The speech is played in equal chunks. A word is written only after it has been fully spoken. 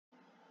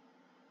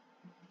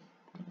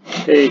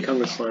Hey,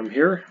 Conga Slime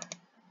here.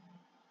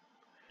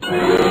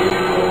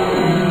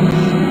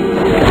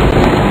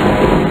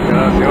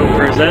 Garfield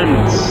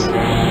presents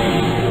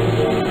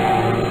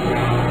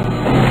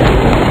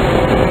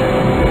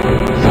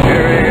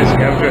Scaredy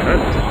Scavenger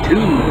Hunt 2.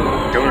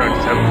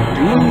 Doughnuts have to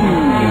do.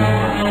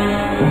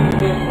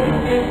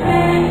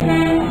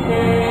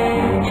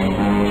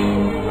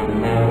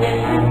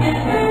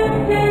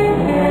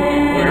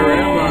 Where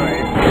am I?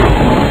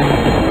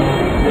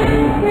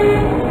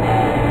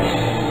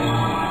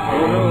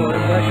 Oh no,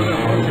 I'm back in the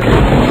haunted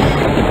house.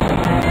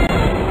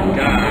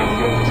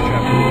 Garfield is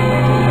trapped in the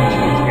haunted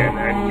house again,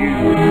 and you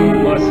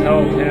must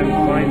help him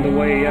find the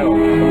way out.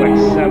 Collect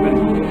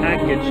 7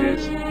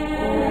 packages.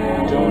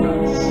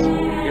 Doughnuts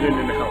hidden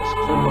in the house.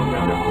 Click on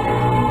them and pick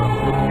them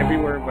up. Look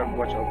everywhere, but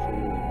watch out for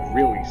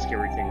really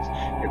scary things.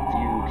 If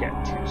you get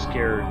too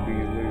scared,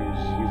 you lose.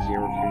 Use the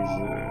arrow keys.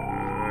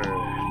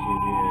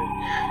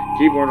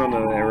 Keyboard on the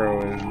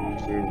arrow and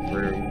move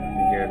through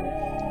again.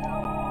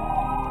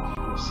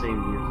 The same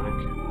music.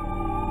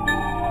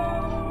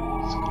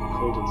 It's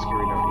cold and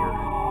scary down here.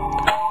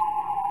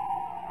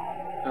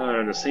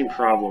 The same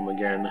problem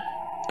again.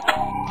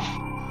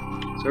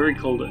 It's very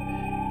cold,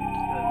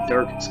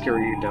 dark and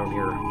scary down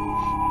here.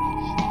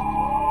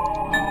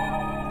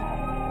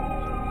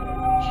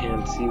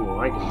 Can't see, well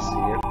I can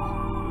see it.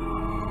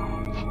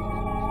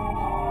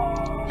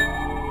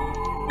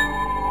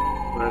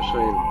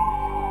 Actually,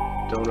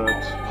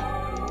 donuts.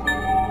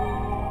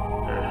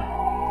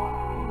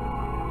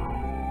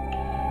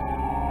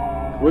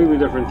 Completely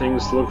different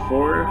things to look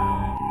for.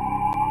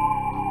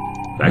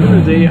 Back in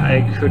the day,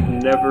 I could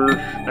never...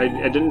 I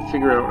didn't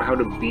figure out how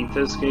to beat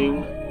this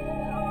game.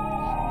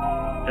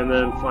 And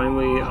then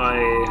finally,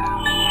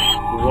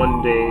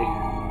 one day,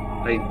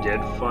 I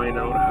did find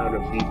out how to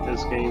beat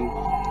this game.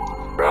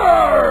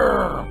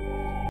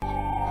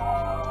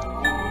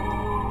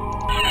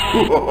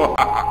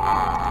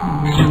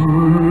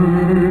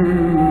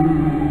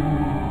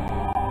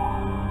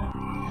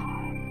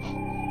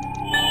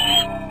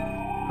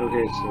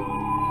 Okay, so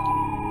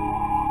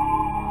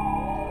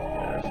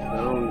I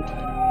found a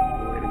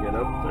way to get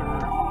up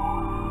there.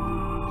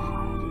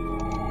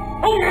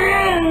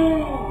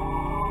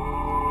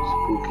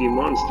 Spooky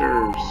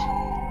monsters.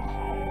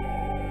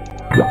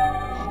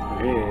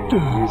 Okay,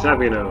 he's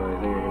happy now. I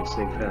think I can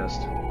sneak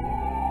past.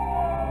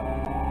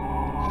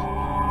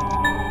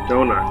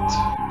 Donut.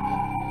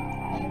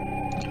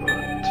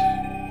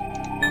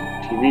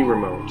 TV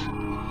remote.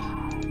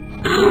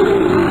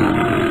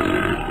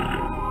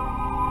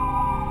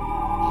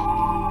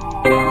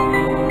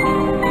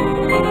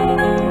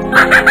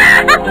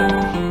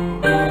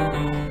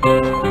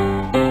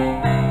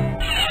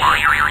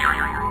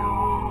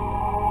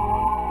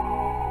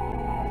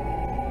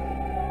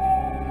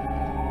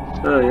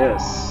 Oh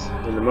yes,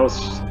 and the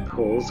mouse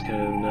holes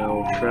can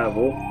now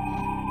travel.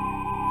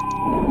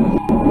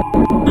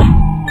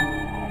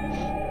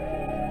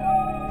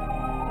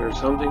 There's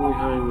something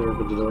behind there,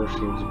 but the door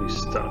seems to be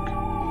stuck.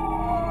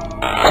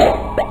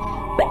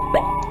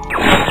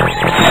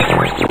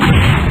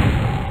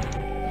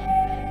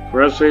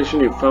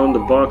 Congratulations, you found the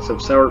box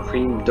of sour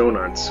cream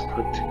donuts.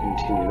 Click to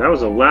continue. That was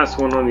the last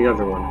one on the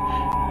other one.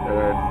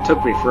 It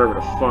took me forever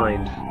to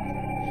find.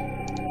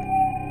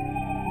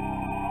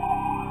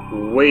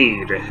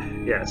 Wade.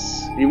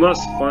 Yes. You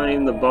must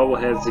find the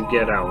bobbleheads to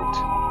get out.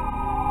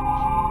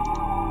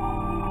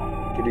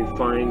 Did you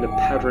find the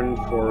pattern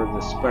for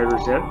the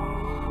spiders yet?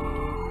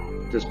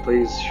 This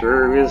place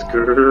sure is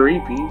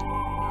creepy.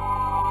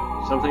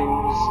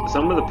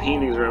 Some of the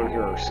paintings around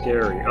here are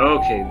scary.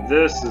 Okay,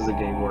 this is the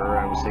game where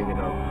I was thinking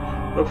of.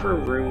 Look for a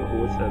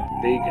room with a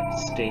big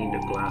stained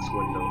glass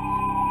window.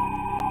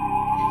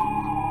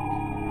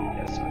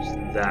 Yes, so it's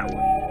that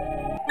one.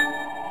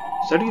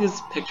 Study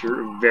this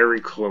picture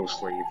very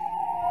closely.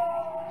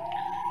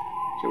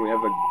 Okay, we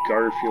have a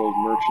Garfield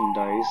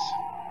merchandise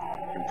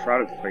and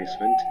product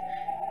placement.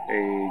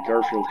 A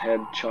Garfield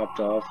head chopped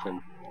off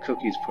and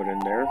cookies put in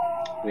there.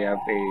 We have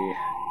a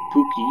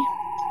Pookie.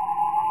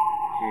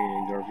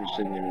 And Garfield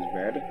sitting in his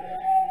bed.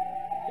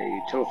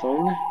 A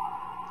telephone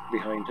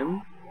behind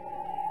him.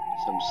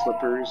 Some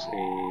slippers,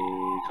 a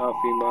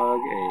coffee mug,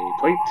 a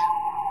plate,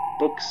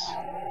 books.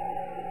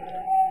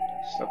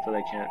 Stuff that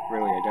I can't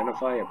really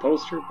identify. A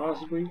poster,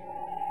 possibly.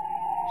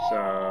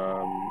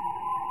 Some...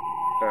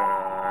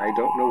 I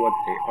don't know what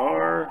they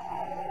are.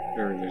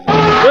 There's a...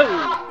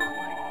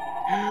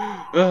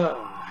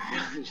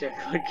 Can't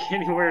click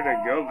anywhere to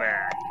go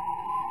back.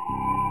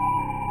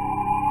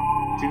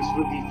 Too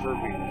spooky for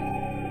me.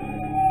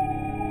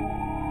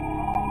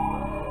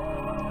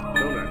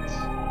 Donuts.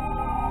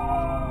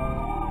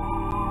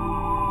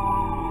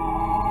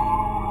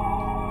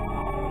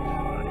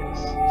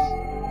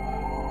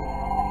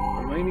 I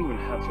might even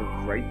have to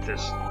write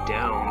this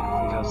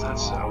down because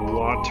that's a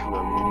lot to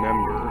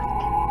remember.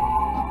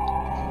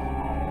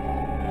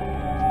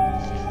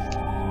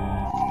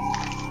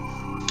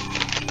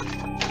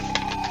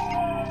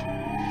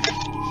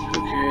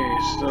 Okay,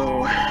 so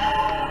 1,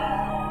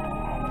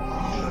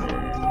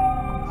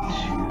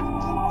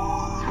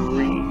 2,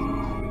 3.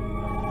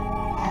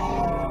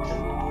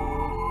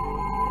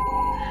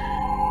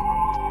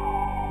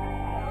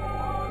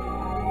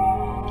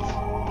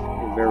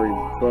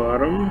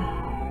 bottom.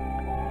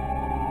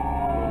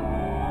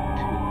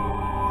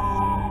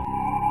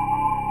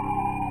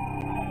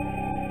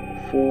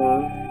 1, 2,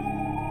 4.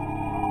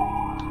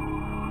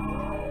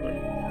 1,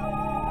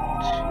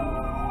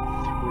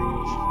 2,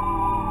 3.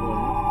 1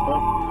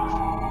 up.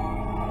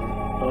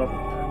 1,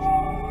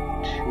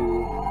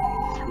 2,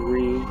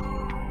 3.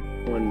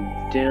 1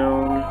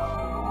 down.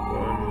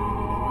 1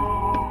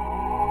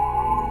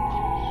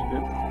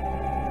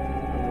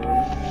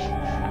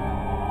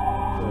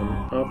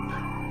 up.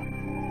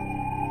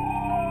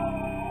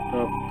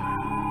 Up.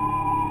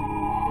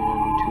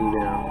 And 2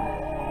 down.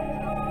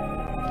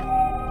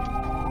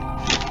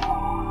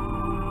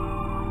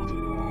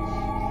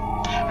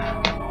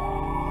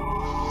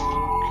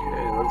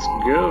 Let's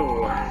go.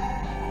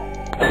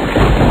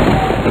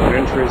 An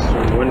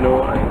interesting window.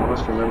 I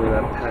must remember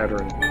that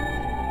pattern.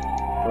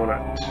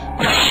 Donut.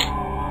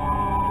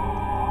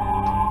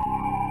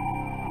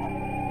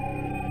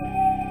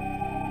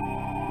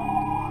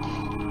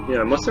 Yeah,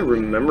 I must have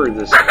remembered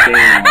this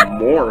game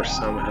more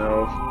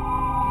somehow.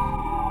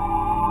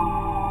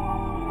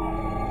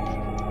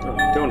 Oh,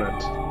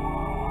 donut.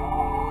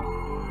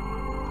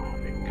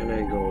 Can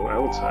I go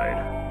outside?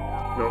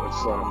 No,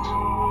 it's locked.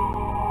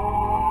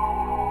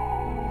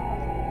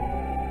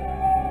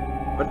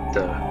 What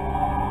the?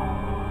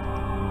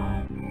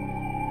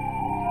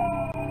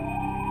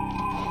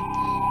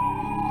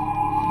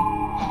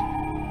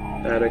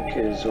 Attic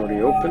is already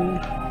open.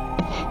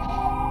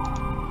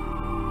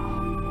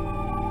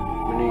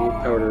 Mini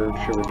powdered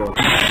sugar donut.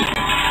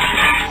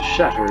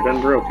 Shattered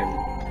and broken.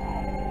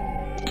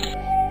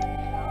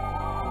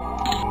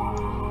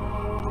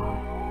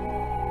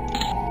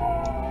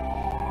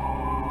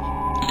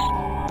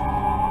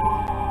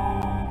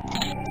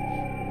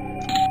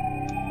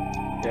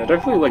 Yeah, I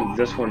definitely like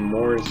this one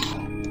more. Is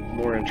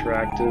more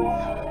interactive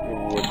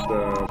with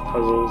the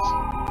puzzles.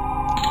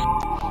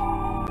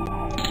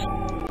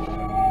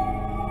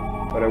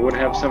 But I would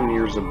have some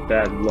years of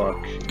bad luck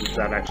if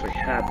that actually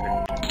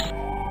happened.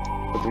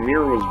 But the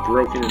mirror was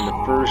broken in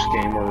the first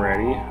game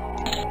already.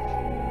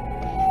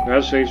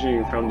 Last station,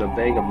 you found a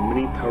bag of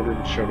mini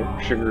powdered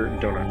sugar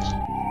donuts.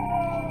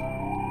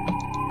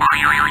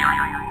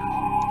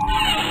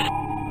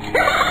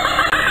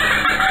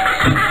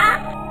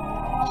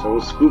 So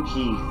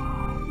spooky.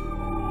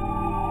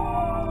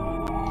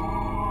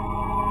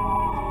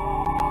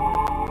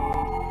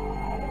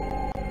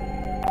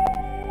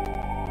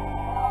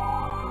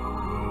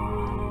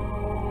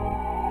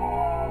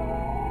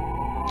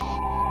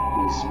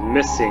 He's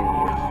missing.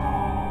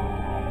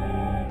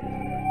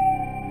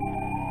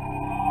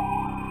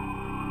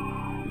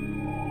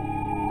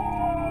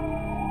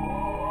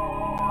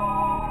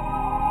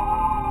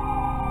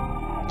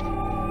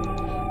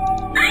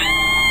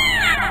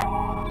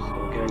 So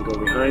we can't go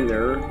behind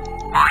there.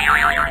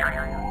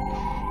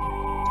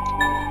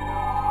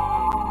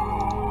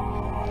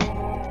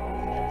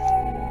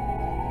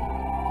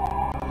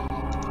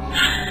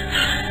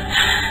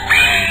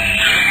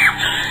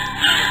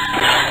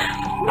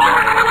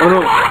 Oh no!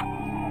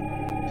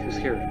 Too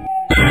scared.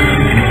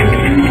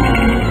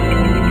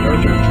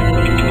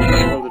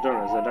 Hold the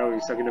donuts. I doubt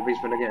he's stuck in the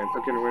basement again.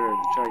 Click in the window to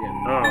try again.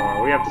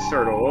 Oh, we have to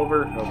start all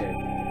over? Okay.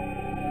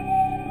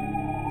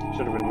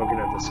 Should have been looking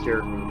at the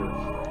scared meter.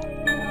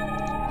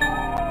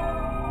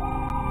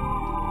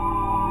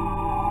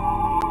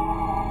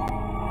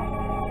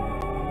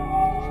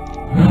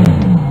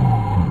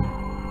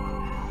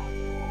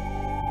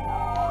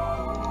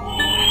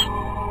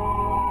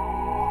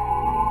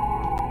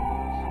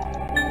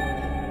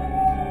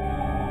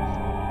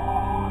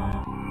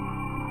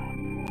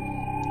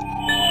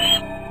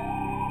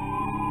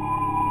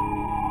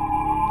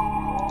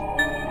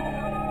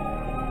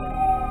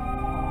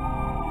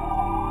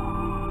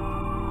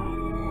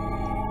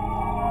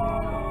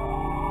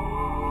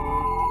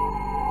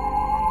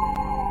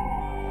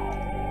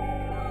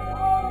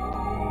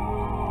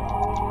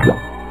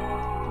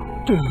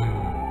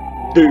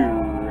 Dude,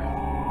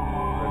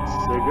 let's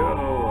go.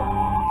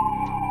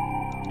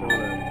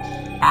 Donut.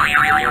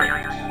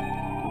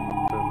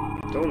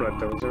 The donut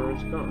that was there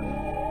is gone.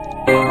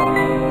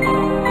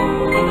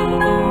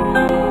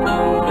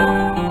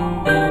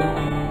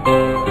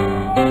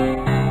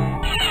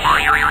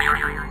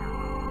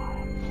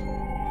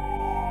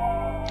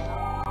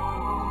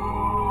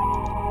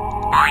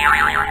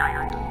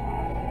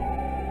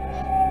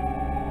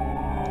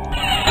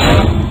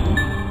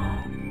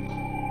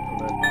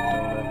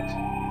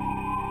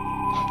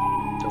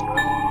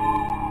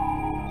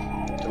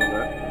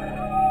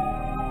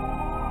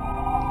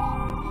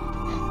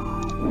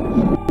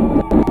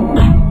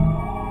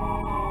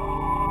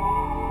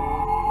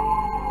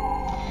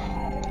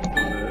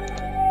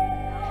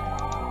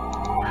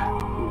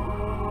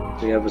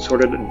 We have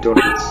assorted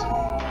donuts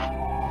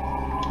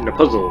in a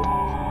puzzle.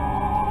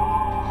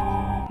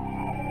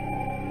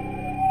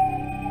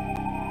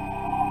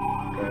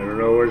 I don't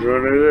know which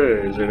one it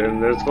is. Is it in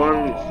this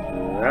one?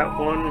 That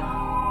one?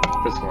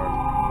 This one.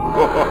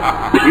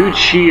 You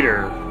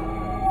cheater!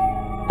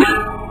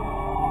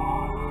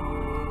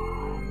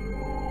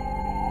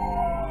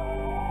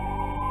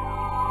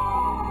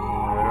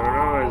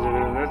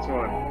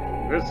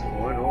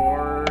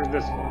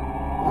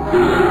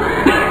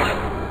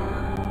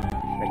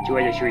 2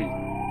 out of 3.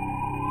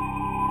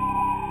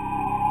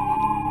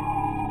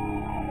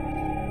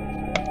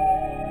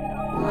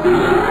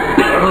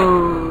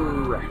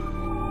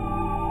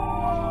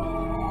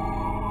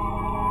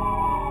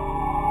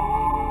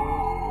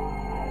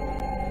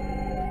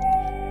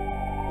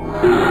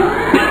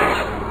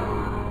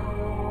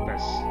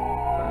 That's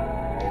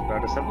 5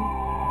 out of 7?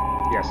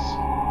 Yes,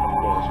 of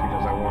course,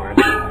 because I wanted.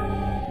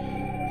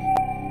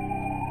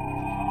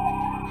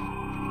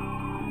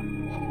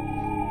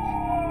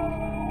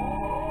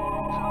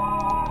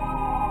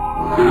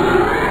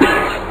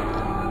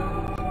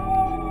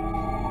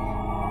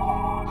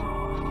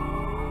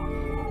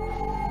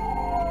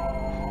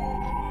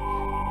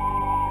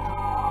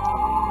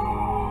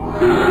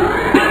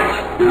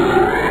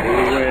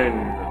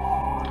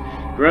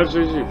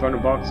 Congratulations, you found a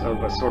box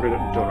of assorted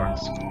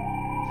doughnuts.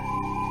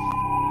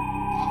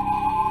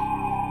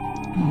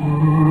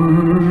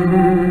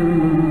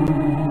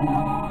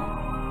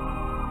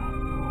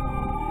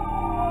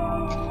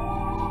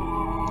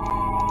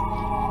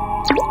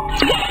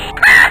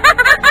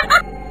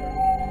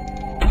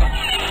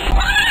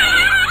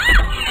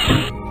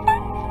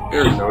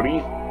 There's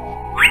Odie.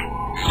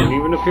 Didn't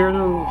even appear in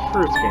the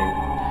first game.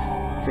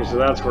 Okay, so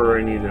that's where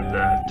I needed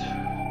that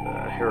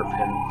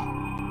hairpin.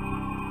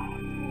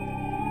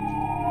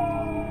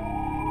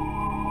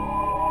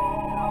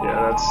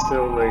 Yeah, that's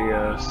still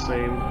the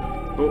same.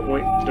 Oh,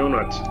 wait,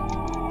 donuts.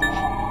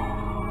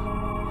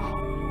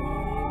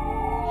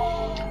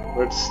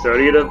 Let's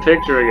study the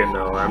picture again.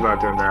 No, I'm not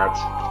doing that.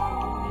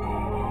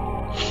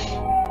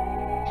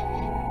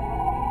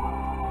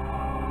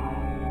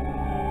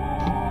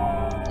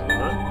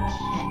 Donuts.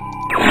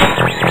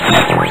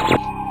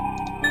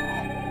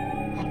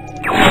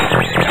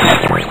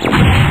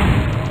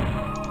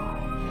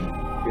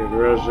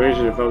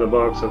 Congratulations, you found a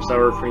box of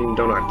sour cream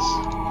donuts.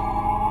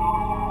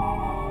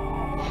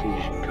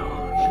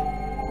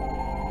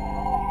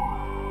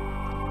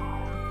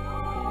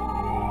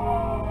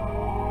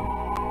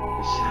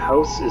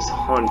 House is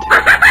haunted.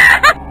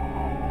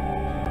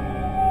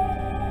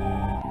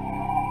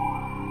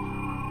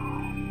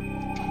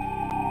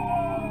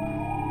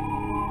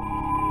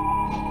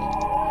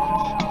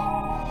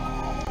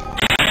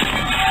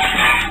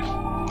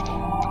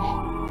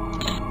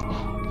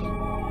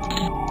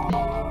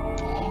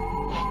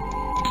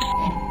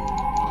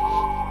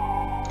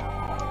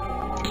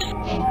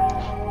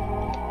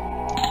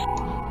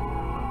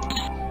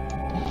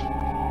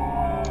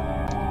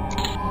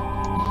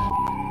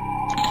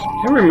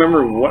 I can't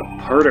remember what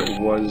part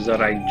it was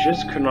that I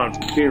just could not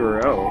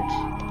figure out.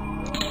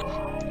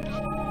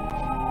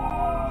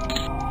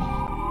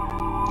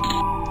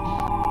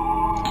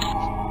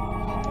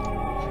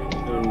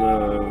 And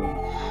the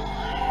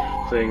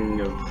thing.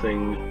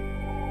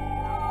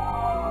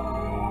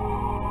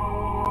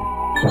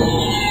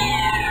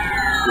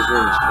 This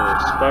room's full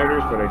of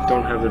spiders, but I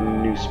don't have the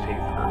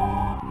newspaper.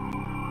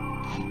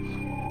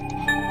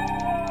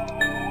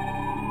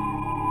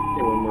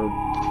 Okay, one more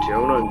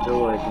donut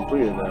until I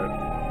completed that.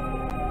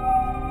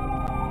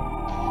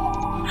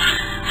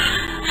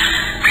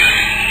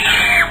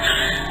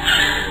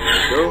 There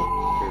we go.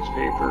 Here's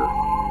paper.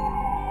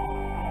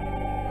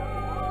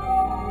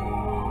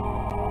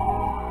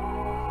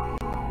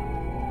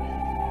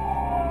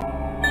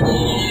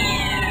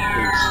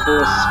 It's full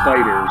of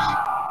spiders.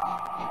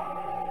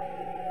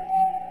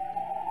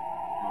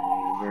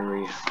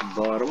 Very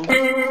bottom.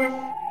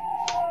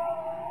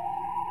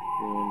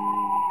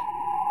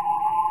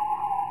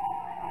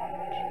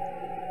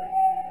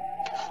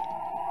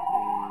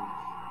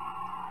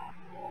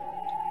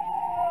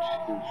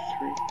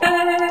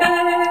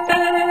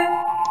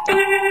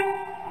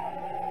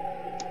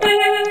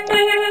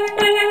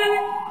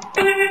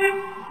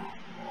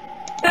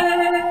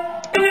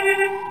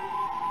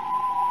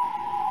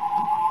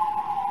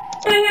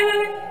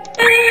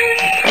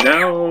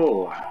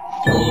 No!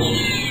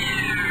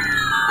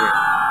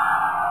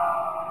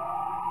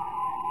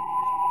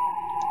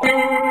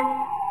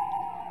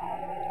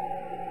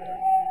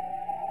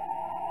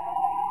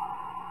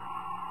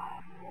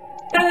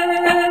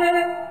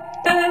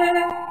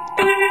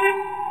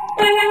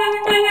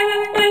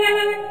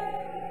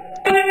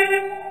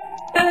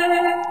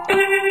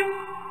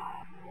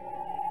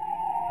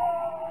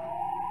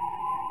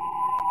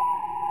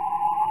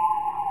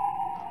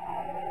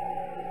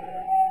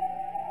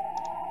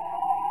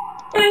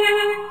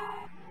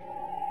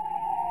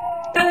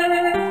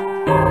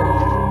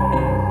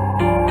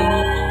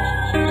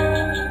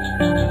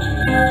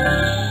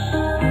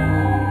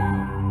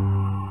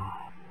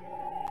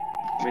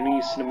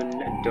 Mini cinnamon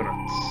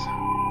donuts.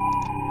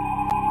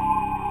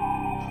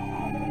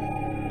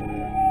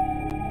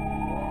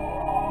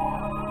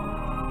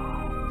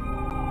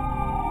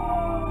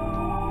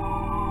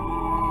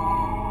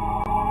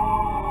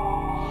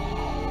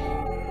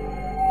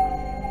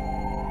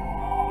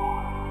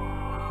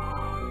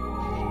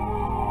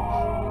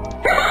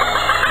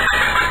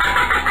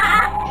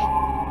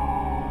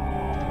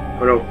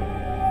 Oh no.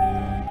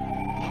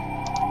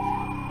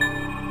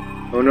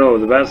 Oh no,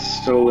 the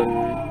bats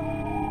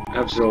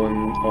have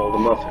stolen all the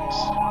muffins.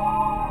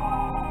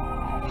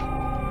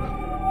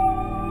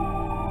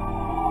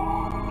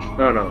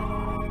 Oh no.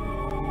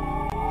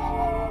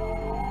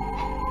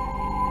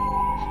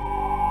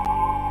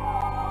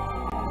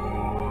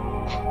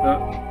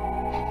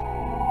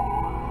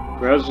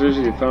 Perhaps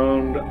you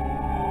found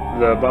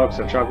the box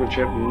of chocolate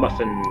chip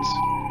muffins.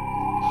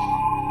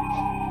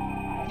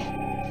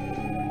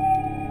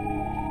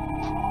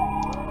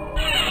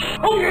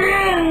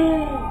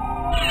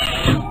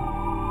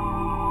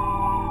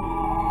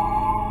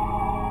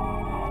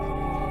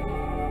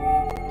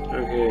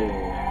 Okay,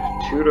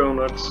 2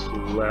 donuts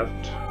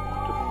left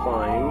to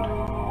find.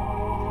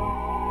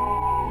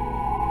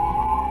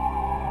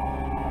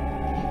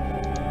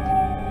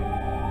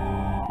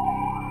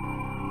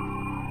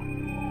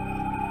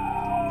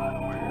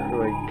 Where do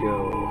I go?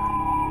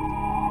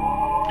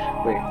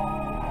 Wait.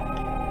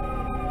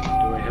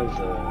 Do I have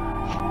the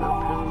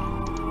hairpin?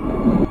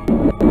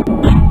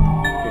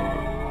 Okay.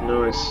 No,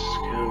 I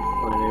can't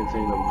find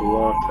anything to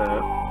block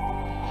that.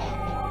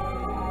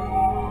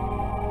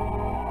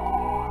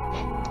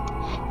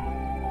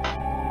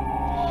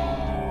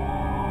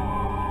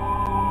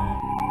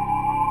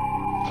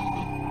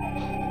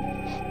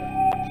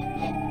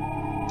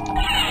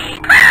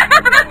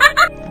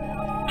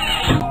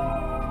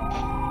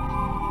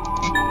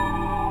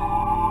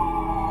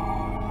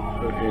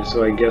 Okay,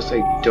 so I guess I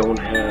don't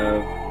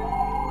have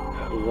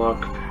a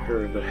lock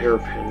or the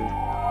hairpin.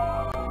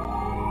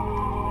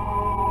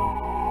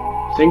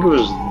 I think it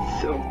was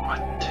what?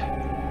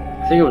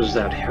 I think it was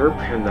that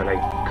hairpin that I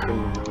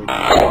couldn't really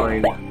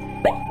find. Find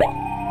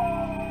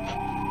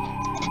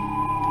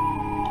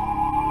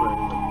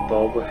the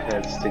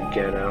bobbleheads to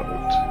get out.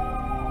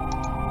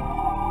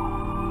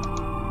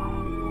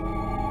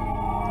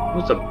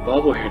 What's the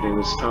bobblehead he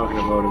was talking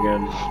about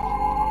again?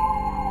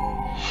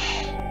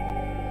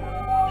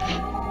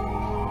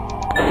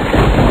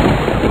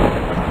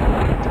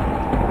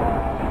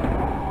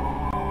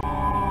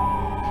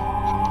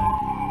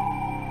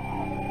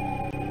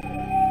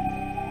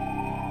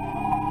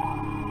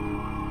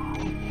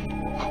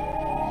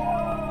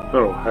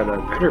 Oh, and I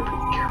better be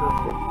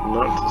careful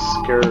not to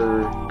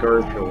scare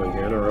Garfield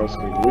again, or else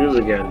we lose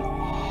again.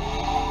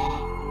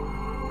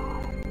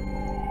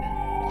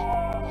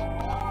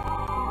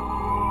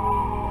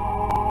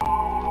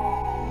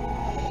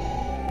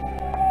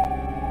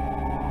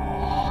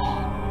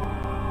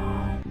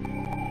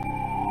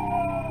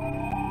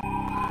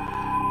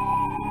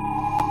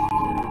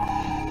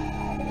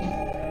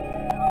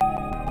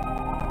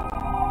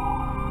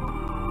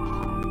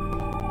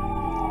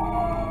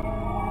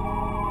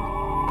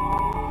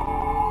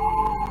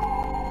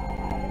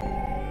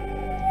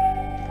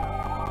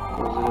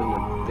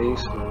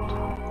 Basement.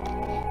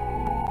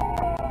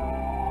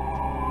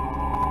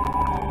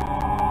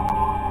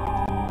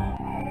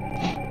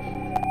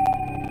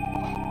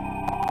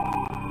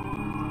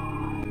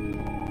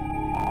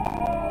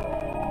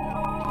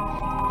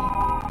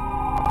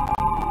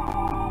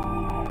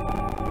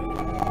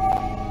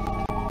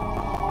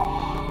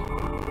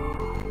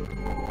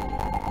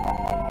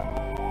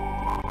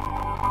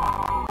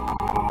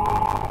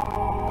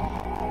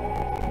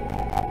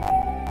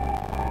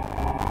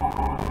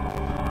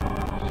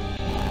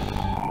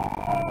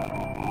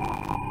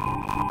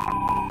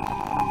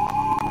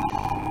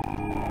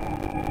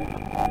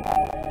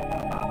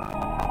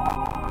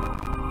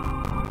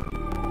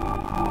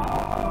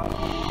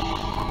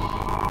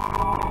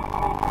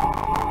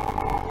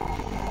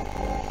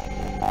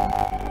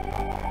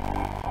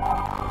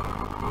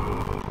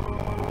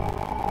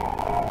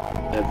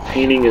 That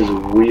painting is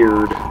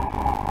weird.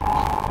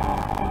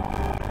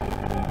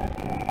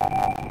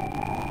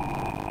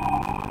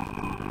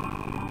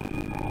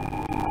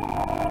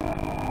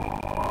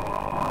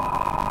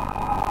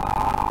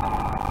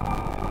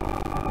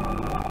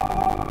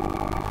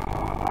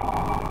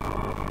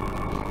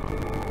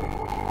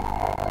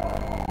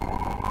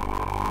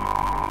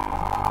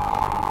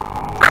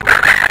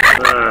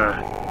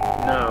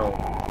 No.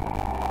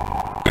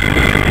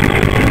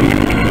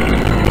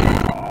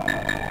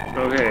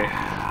 Okay.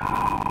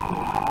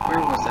 Where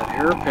was that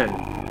hairpin?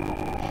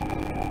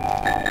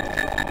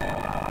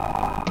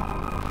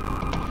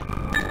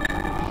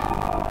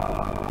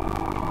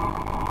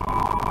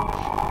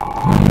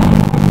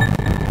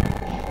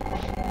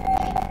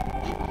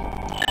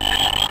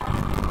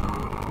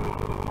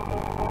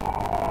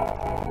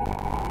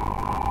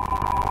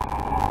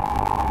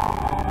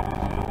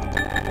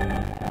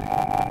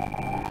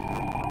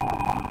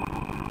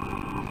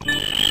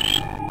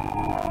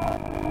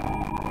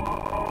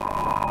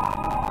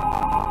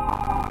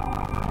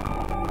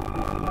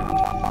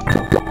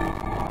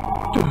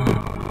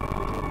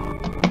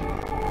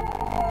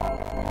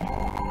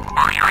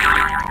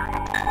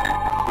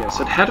 Yes,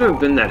 it had to have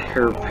been that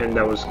hairpin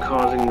that was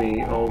causing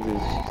me all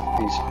these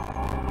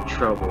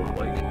trouble.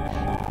 Like,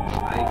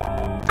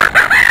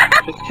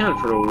 I just can't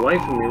for the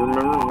life of me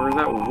remember where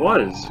that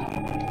was.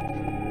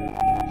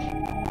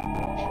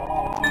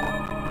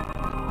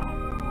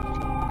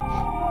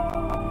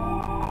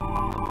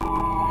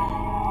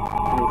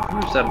 And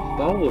where's that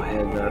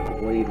bobblehead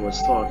that Wade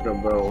was talking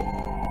about?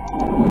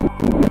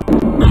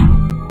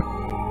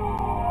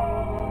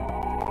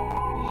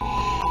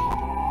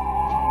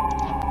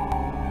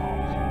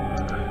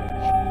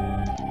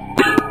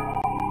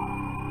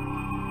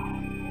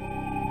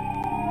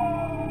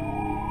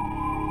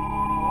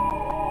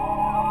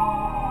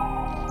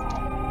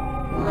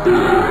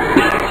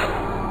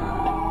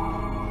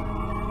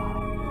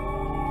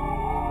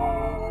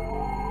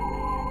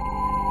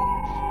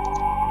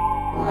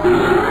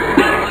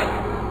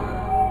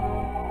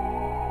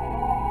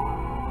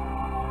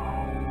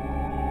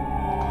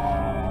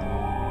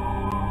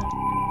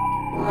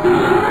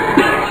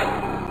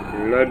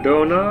 Le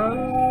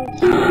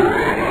donuts!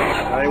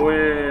 I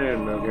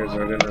win! Okay,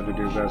 so I didn't have to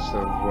do best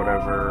of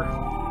whatever.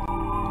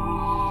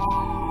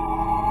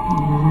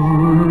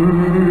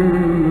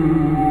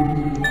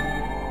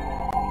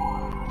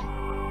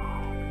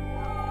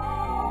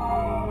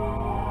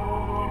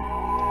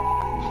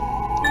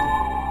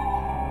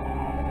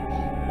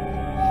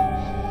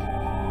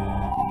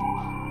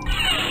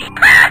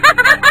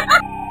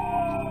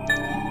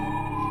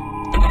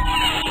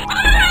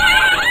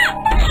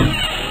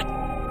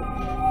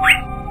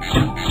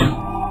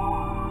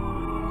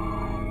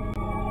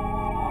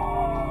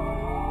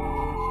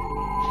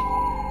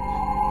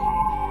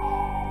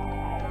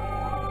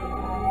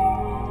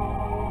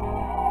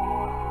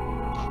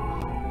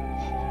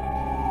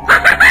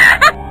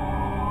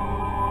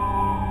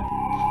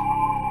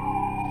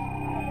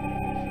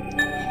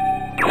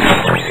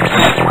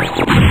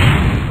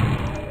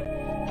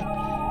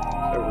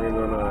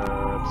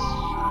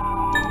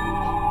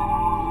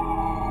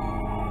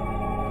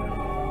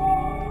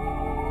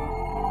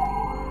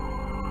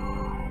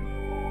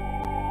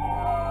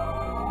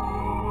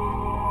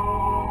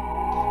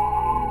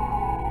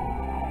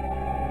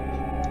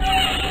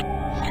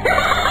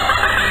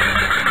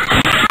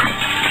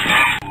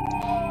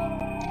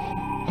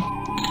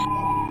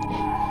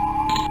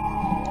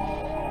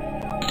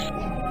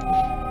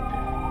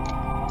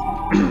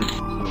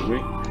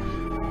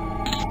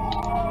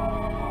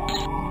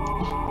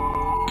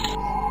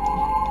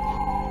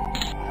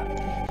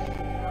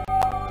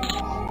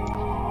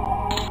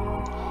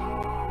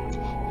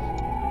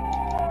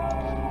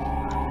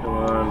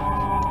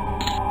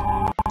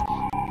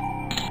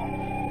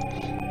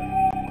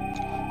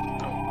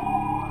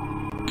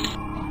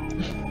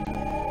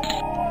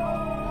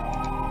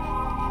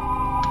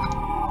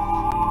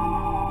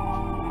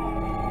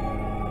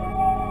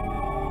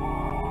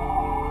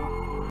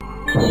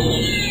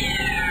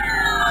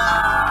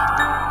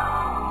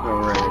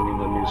 Alright, I need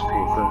the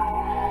newspaper.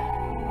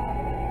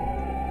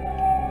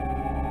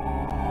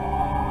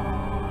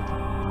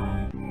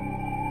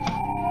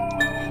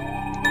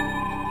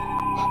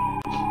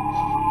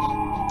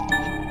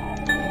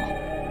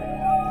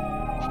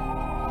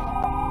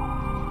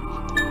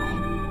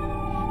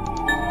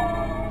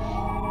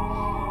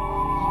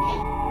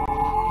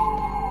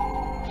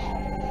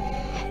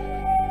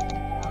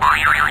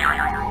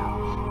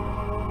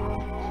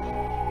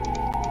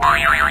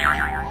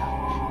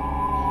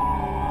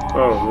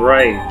 Oh,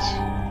 right.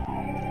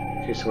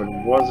 Okay, so it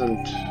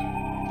wasn't...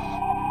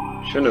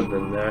 Shouldn't have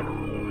been that.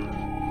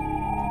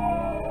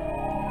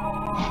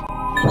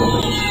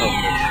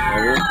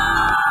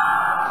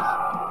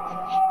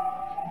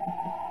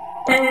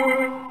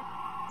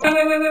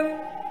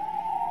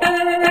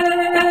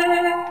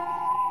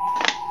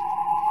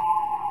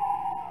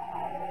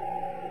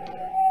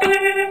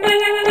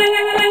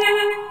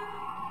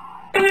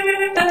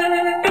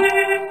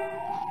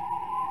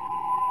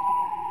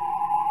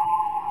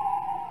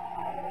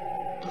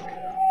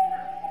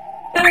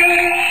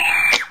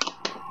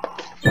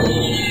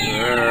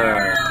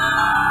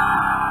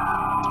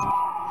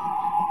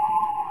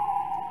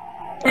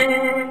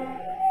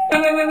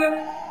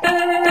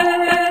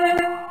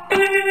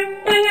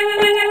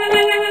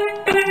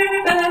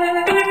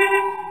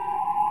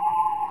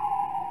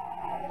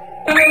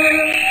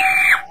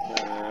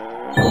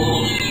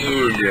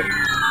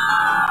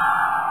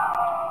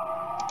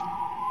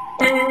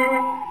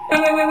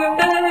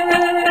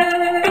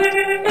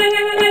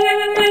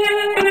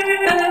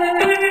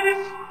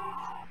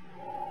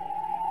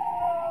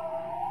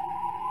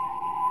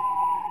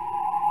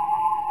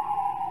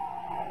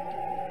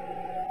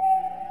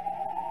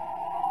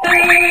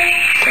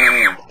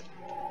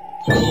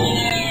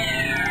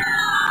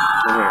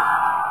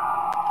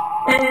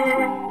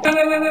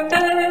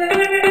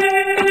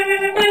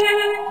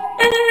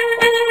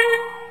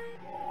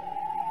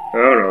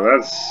 Oh no,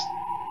 that's...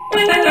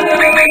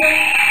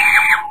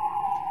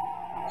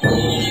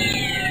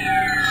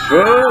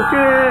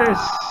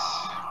 Focus!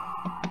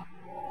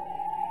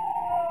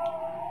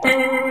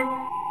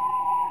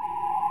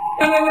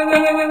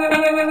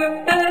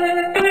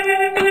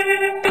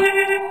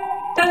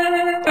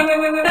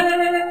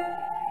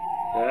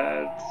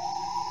 That's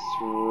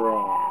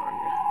wrong.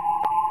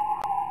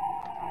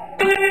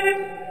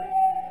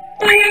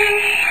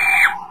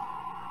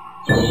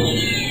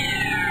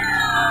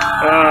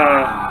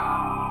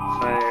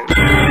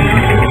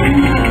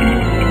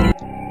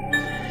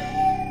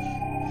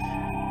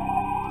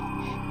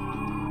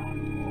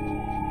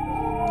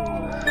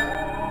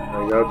 I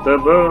got the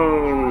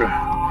bone.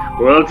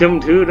 Welcome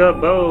to the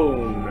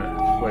bone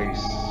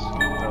place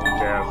of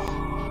death.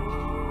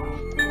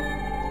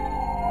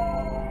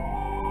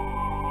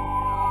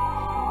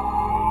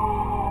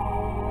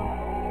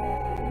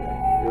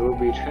 We will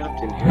be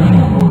trapped in here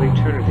for all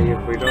eternity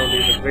if we don't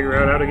even figure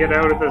out how to get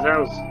out of this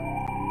house.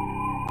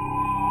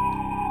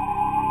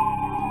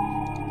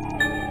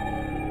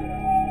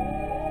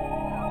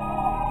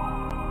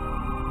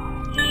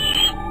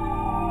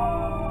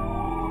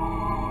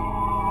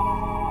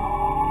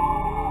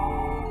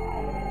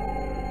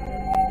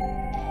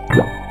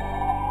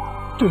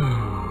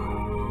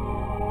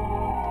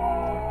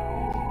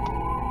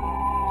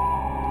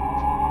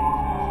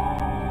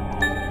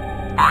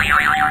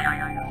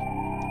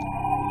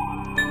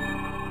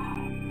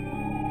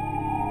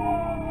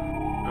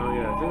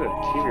 The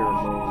TV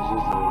remote was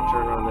used to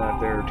turn on that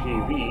there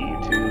TV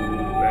to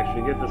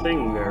actually get the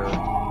thing there. And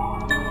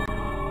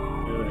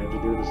I have to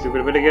do the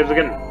stupid video games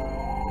again.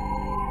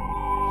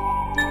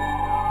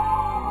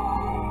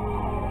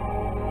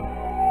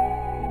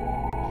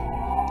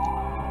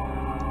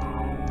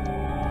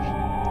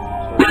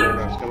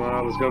 Come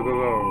on, let's go, go,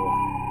 go.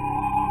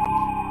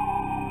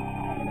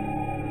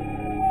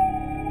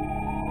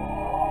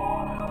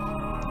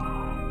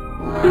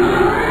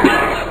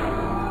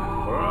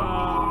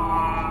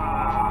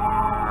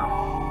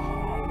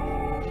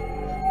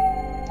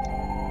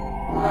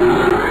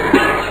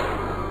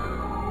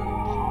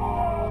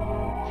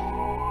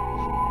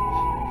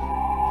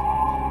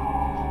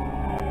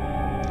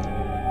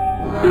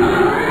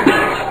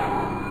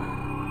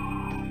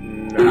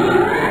 No,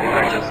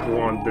 I just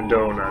want the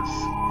donuts.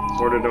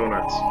 Sort of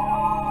donuts.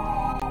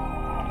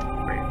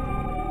 Wait.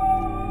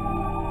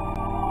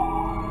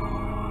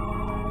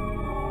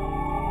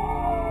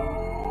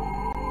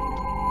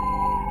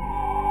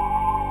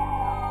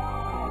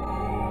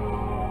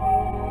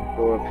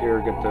 Go up here,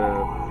 get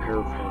the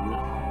hairpin.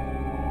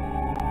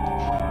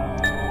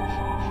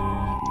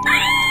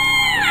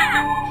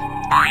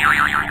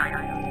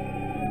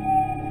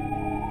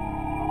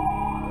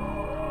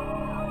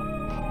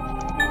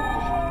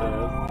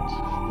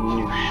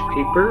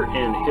 Newspaper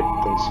and hit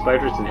those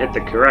spiders and hit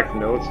the correct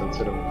notes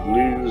instead of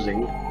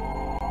losing.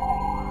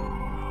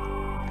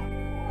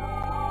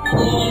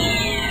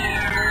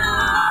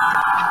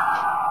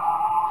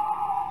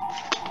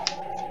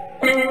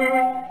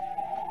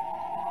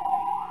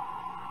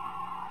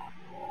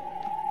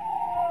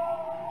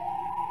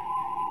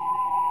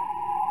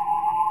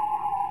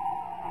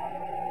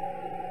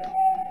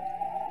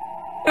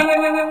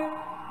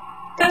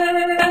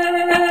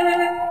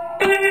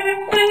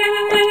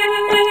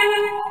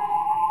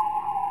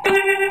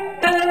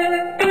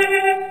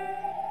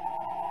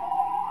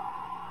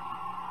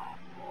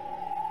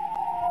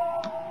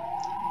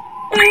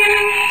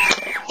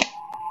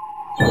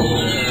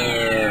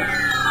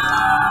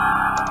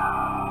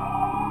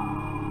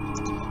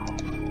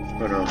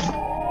 Hold on.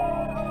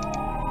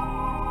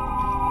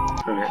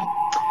 Okay.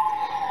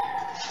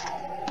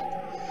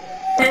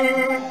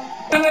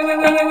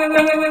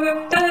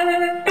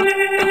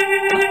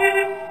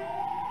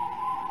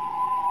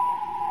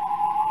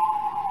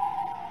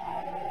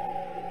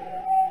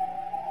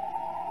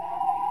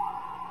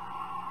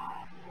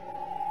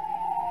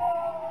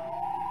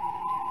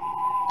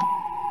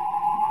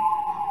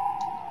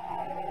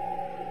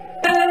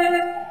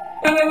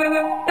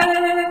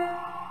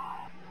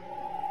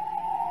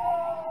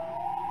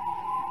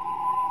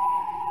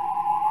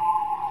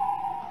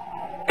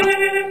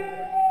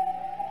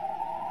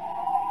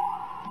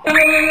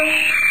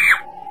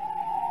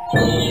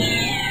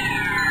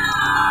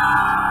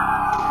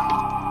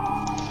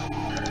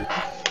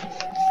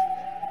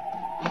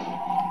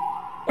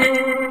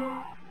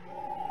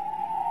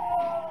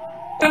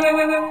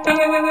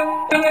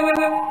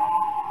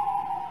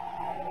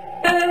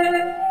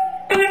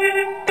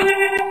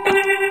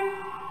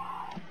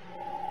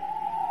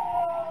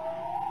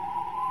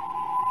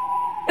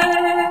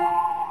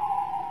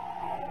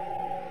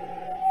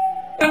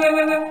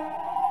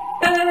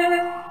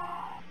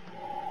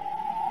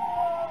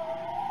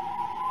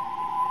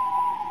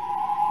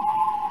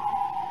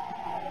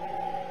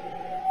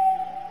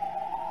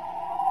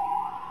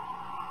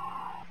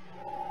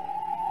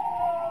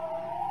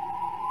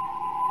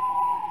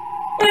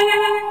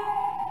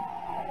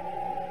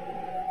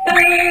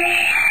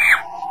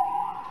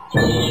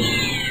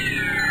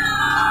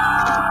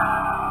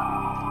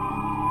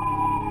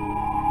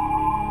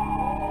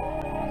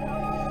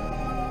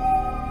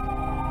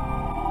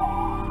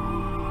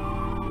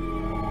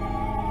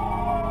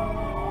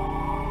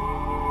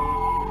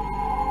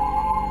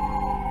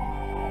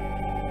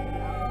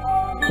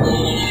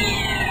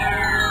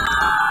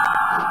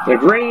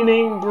 It's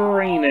raining,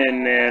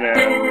 and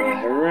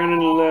I'm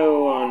running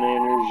low on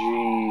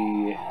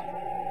energy.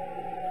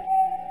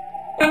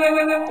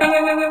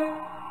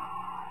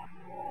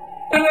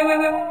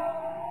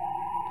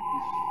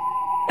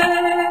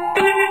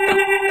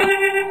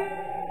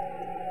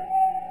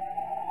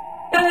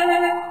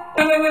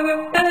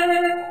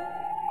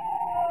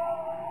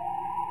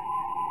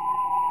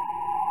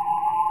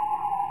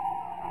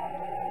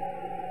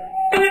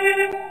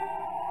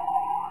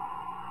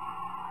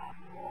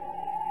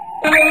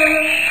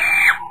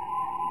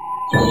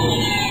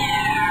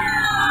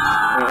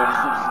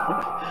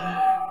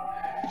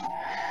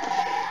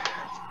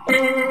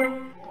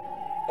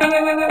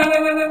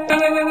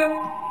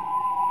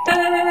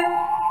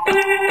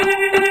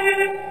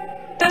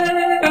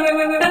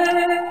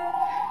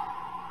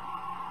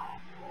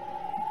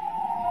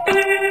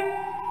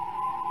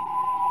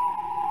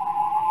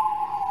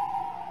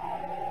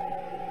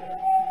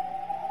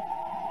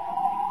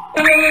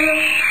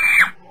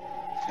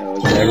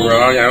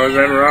 How was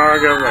that wrong?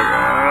 Oh my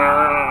god.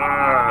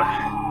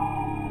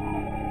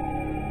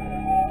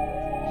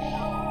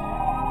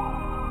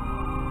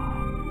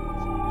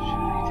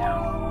 Should be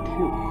down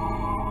too.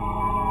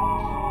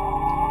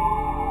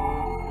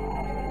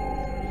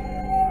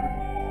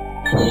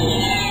 Well,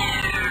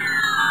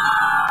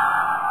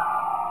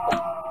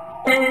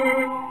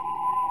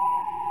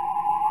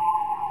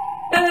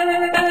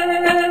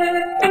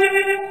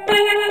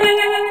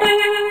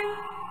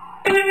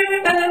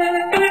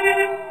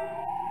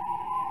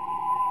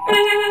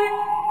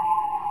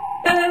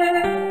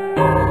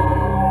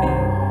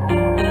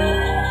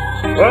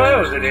 that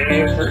was an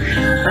idiot for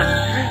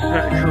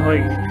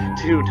going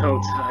 2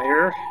 notes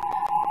higher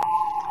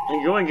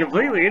and going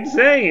completely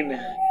insane.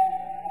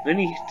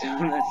 Mini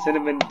donuts,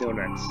 cinnamon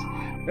donuts.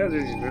 This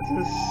is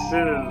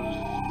donuts.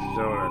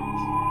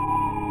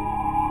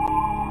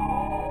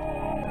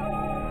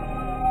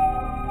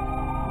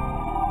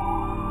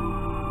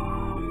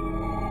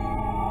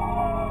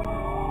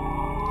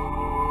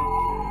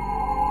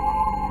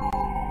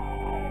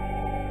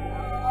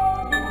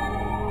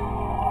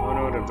 Oh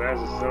no, the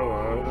best is solo.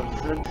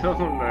 The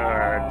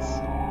donuts.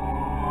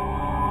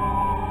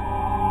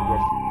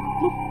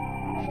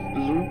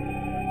 Bloop.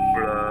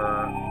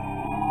 Blur.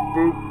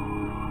 Boop.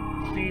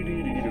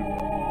 Dee-dee-dee-doo.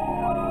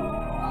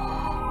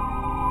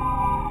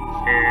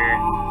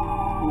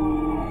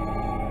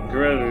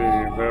 Congratulations,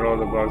 you found all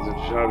the boxes of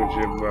chocolate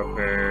chip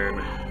muffin.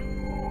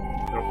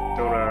 Nope,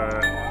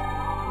 donut.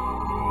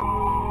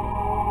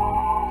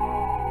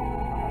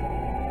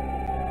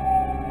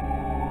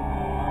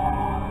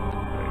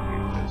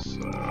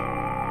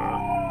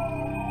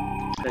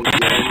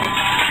 Again.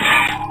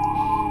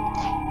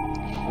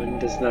 One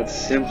does not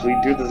simply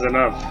do this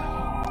enough.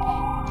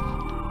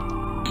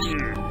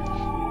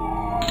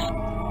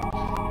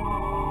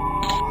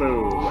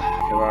 Boom.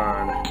 Come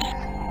on.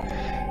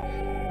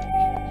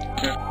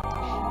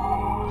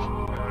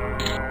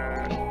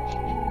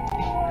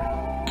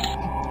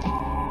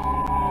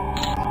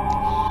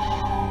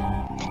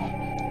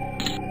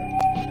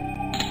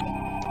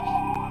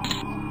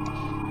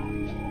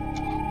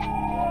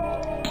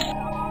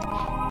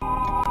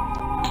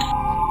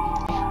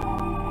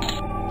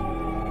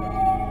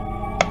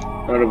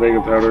 How to make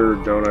a powder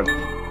donut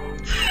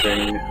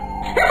thing.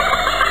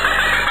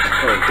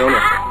 Oh,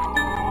 donut.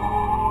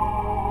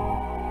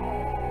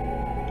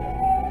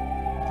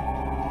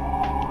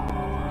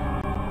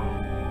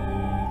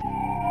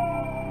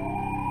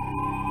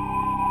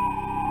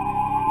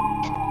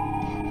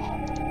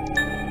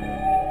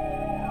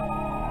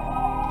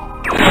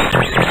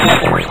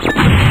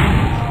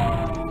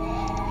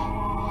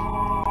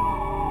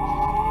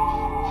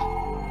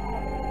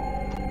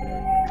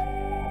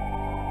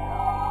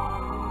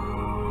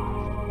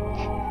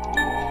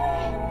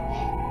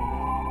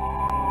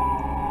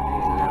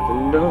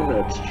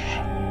 Donuts.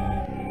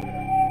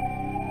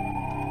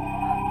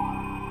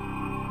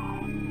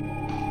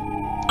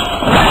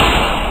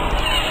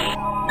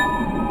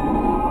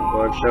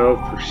 Watch out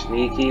for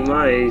sneaky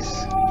mice.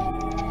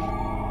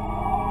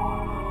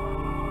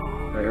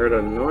 I heard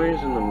a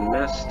noise in the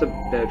master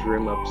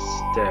bedroom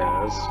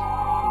upstairs.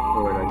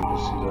 Oh wait, I can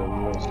just see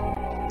that.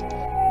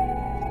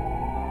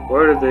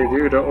 What did they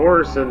do to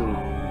Orson?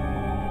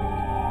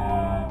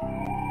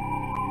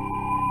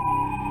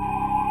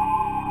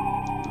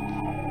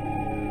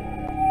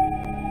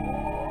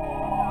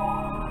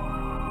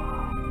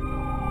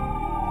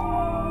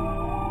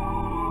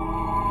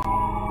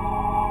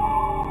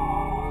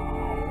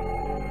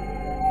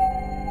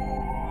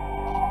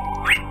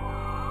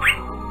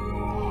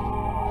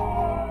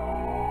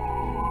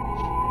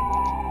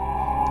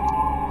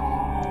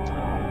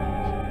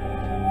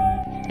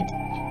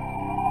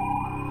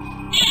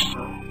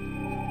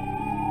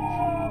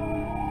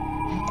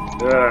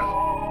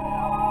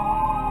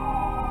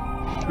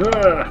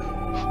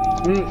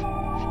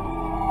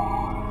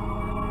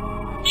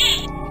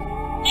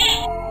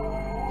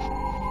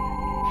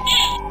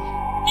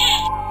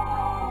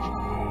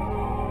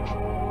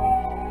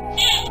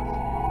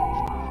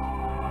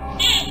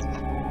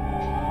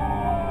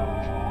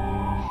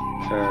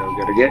 I'm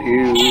gonna get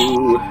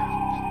you.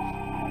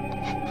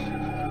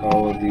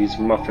 All of these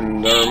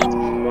muffins are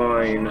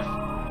mine.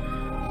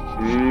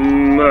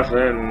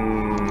 Muffin.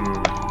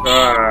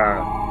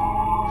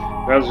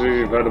 That's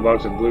easy for the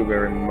box of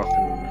blueberry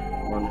muffin.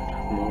 One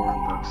more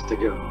box to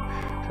go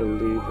to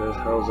leave this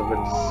house of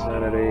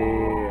insanity.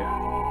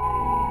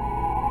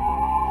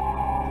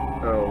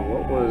 Oh,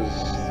 what was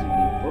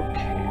the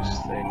bookcase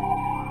thing?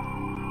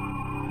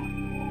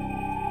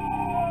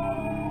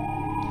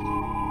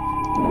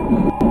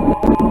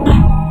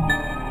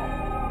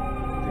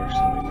 There's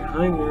something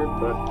behind there,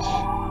 but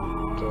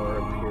the door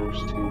appears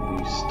to be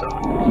stuck.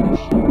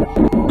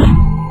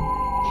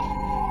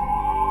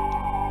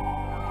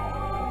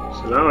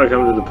 So now I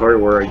come to the part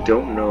where I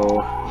don't know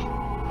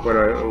what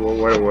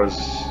it was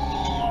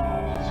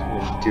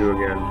to do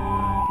again.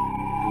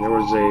 And there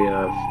was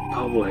a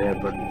bobblehead,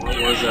 but what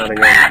was that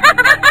again?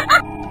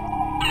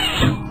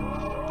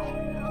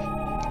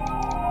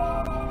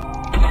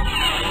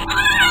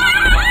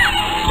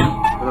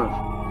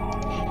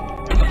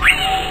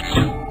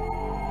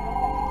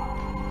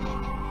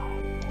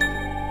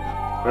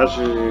 That's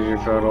you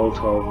found all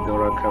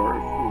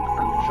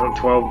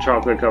 12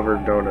 chocolate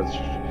covered donuts.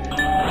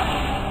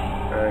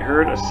 I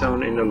heard a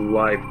sound in the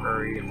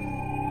library.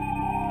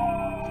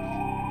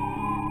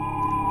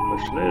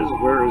 question is,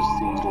 where is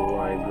the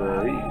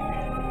library?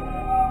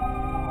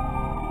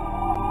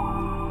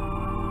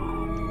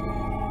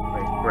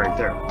 Right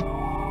there.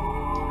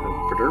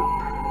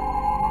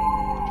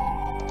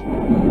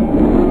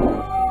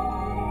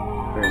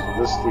 Okay, so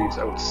this leads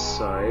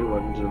outside.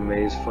 Welcome to the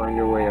maze. Find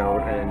your way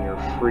out and you're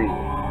free.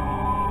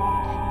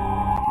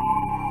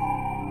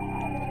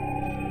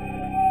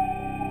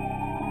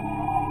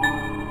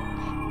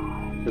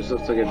 This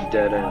looks like a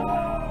dead end.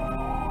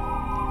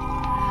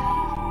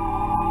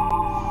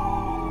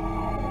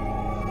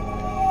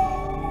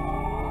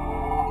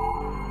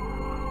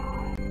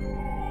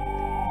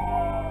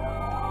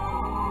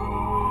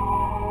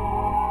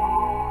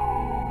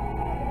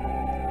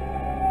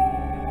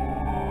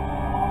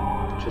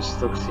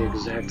 Just looks the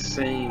exact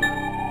same.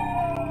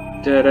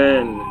 Dead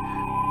end.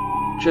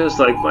 Just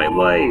like my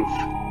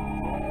life.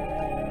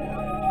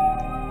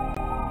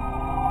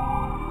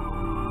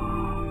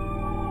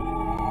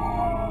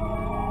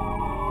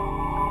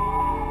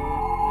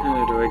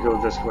 Do I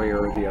go this way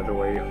or the other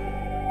way?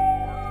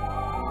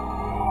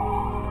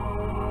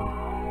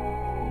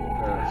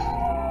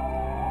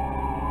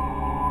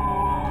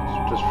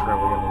 It's just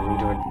probably gonna lead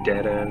to a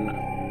dead end.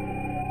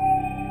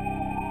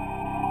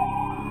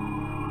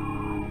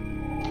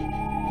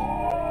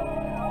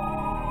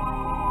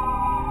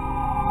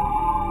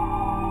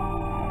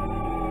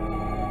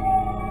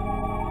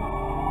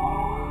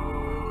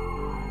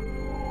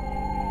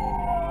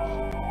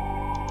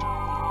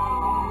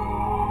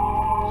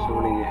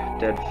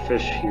 Dead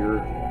fish here.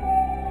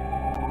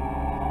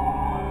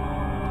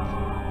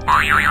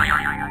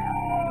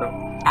 Oh.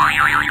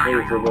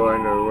 Maybe for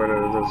blind or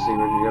whatever the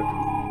secret you have to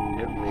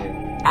hit me in.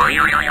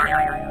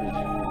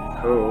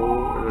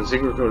 Oh, the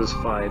secret code is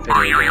 5.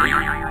 Not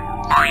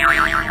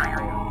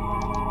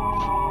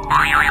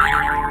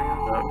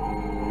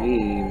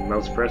me.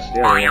 Mouse press.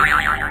 Yeah.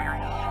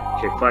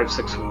 Okay,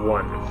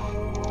 561.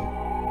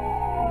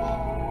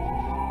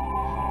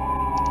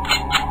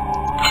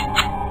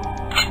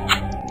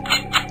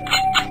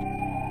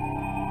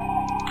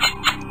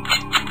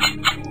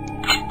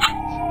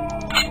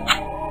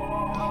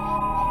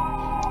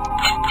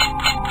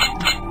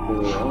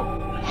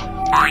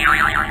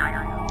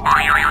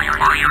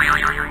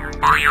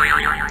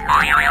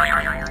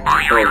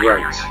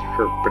 Alright,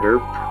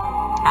 herp-a-derp.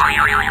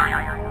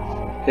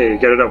 Hey,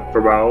 get it up,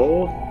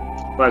 bro.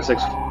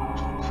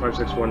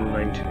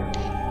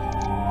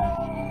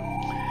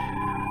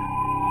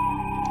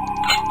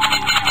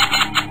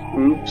 56192.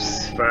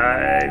 Oops,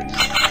 5, 6.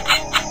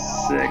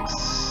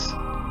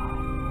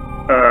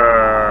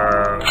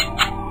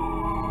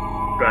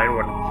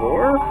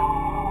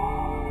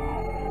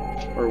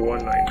 914? Or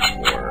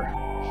 194?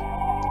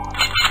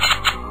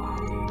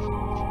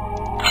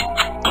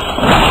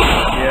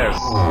 Yes.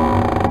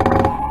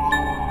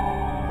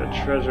 The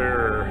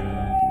treasure.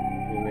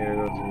 You may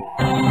go through.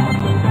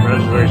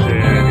 Congratulations,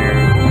 you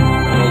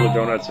stole the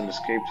donuts and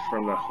escaped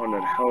from the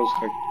haunted house.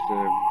 Click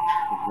the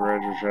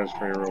treasure chest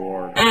for your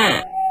reward.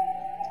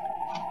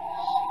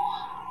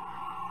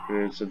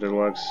 It's a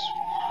deluxe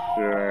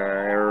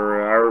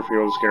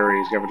Garfield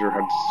Scavenger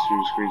had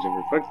 2 screens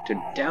over. Click to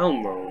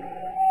download.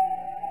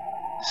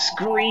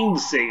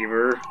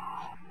 Screensaver.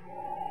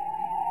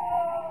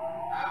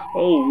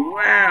 Oh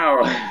wow!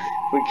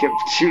 We can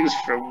choose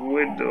from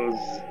Windows,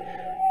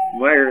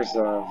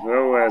 Microsoft,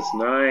 OS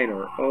 9,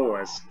 or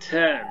OS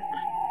 10.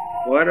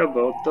 What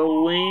about the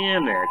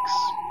Linux?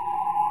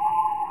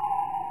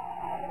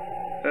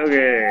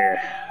 Okay,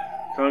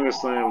 Congress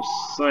Slam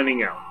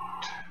signing out.